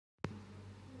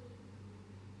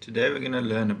Today we're going to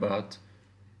learn about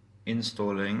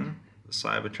installing the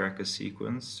Cybertracker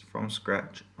sequence from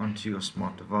scratch onto your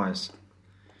smart device.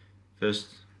 First,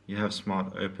 you have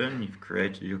Smart open, you've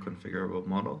created your configurable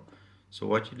model. So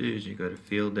what you do is you go to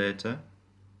Field Data,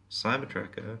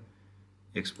 Cybertracker,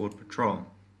 Export Patrol.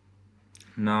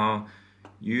 Now,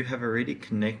 you have already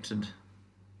connected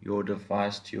your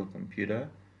device to your computer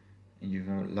and you've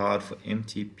allowed for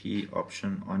MTP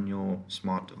option on your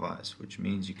smart device, which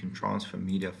means you can transfer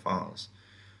media files.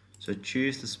 So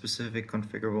choose the specific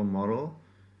configurable model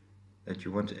that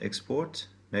you want to export.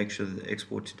 Make sure that the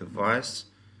export to device,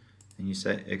 and you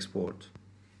say export.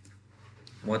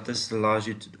 What this allows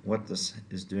you to, what this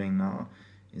is doing now,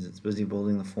 is it's busy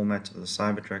building the format of the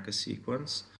Cybertracker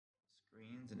sequence,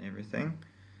 screens and everything,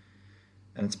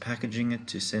 and it's packaging it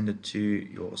to send it to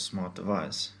your smart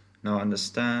device. Now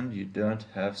understand, you don't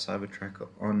have Cybertracker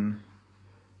on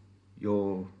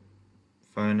your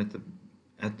phone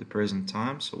at the present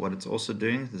time. So what it's also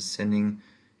doing is sending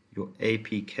your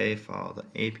APK file.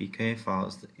 The APK file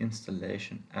is the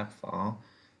installation app file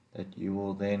that you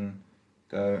will then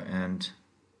go and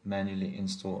manually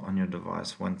install on your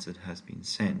device once it has been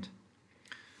sent.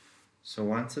 So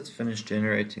once it's finished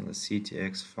generating the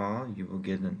CTX file, you will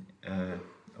get a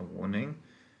warning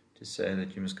to say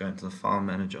that you must go into the file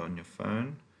manager on your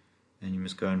phone and you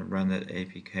must go and run that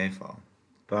APK file.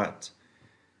 But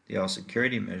there are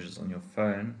security measures on your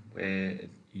phone where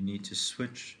you need to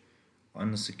switch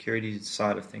on the security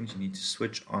side of things. You need to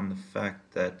switch on the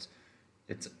fact that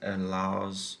it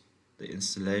allows the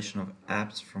installation of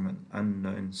apps from an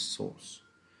unknown source.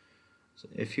 So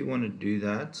if you want to do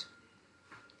that,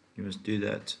 you must do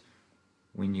that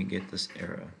when you get this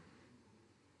error.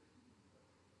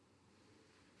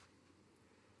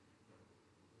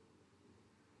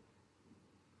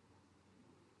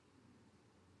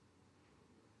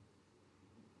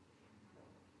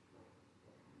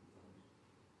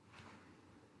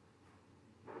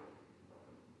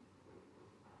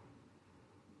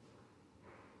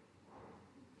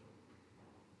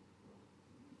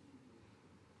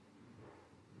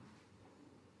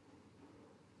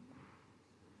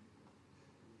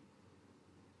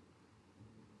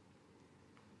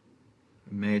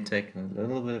 It may take a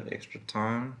little bit of extra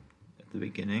time at the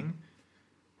beginning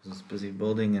because it's busy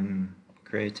building and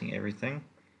creating everything,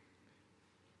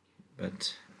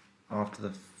 but after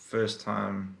the first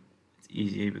time it's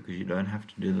easy because you don't have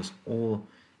to do this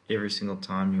every single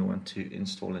time you want to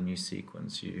install a new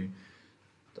sequence. The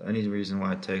only reason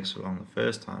why it takes so long the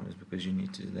first time is because you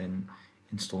need to then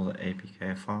install the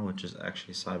APK file, which is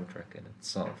actually Cybertracker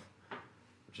itself,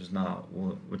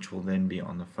 which will then be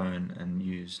on the phone and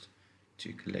used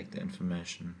to collect the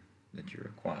information that you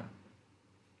require.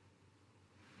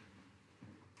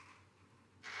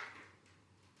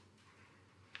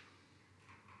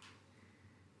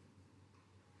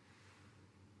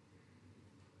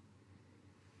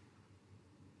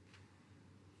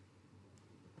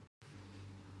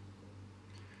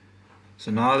 So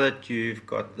now that you've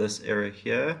got this error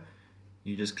here,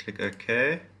 you just click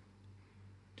OK.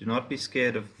 Do not be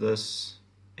scared of this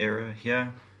error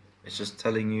here. It's just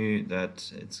telling you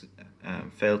that it's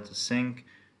failed to sync.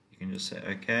 You can just say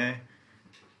OK,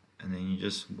 and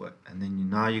then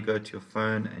now you go to your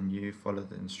phone and you follow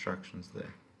the instructions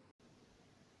there.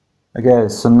 Okay,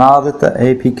 so now that the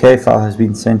APK file has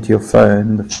been sent to your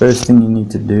phone, the first thing you need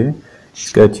to do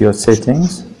is go to your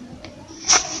settings.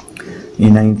 You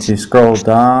need to scroll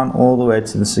down all the way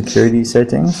to the security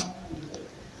settings,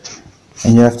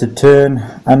 and you have to turn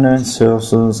unknown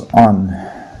sources on.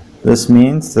 This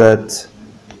means that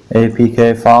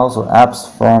APK files or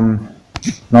apps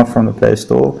not from the Play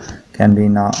Store can be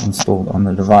now installed on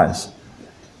the device.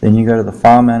 Then you go to the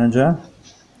file manager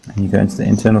and you go into the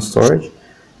internal storage.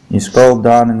 You scroll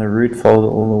down in the root folder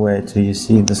all the way till you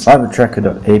see the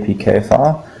cybertracker.apk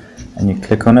file, and you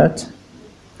click on it.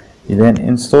 You then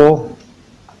install.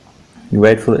 You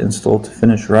wait for the install to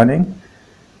finish running.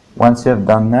 Once you have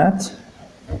done that,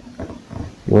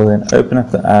 you will then open up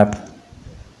the app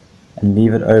and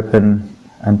leave it open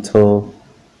until.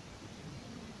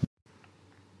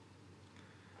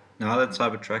 Now that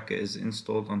Cybertracker is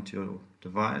installed onto your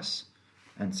device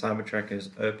and Cybertracker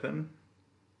is open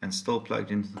and still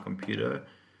plugged into the computer,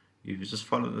 you just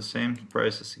follow the same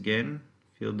process again.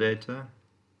 Field Data,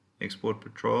 Export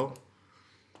Patrol,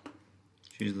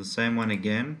 choose the same one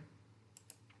again,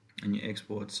 and you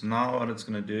export. So now what it's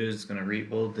going to do is it's going to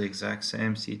rebuild the exact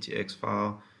same CTX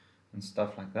file and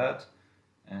stuff like that,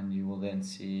 and you will then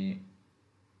see,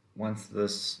 once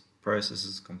this process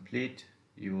is complete,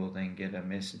 you will then get a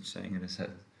message saying it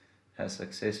has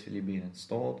successfully been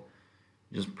installed.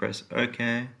 You just press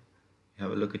OK, you you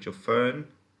have a look at your phone,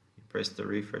 you press the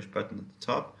refresh button at the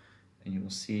top, and you will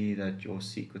see that your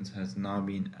sequence has now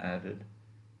been added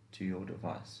to your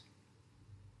device.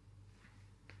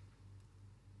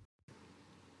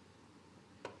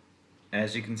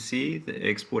 As you can see, the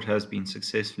export has been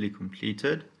successfully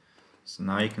completed. So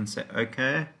now you can say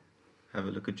OK, have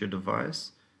a look at your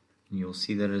device, and you'll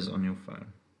see that it is on your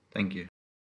phone. Thank you.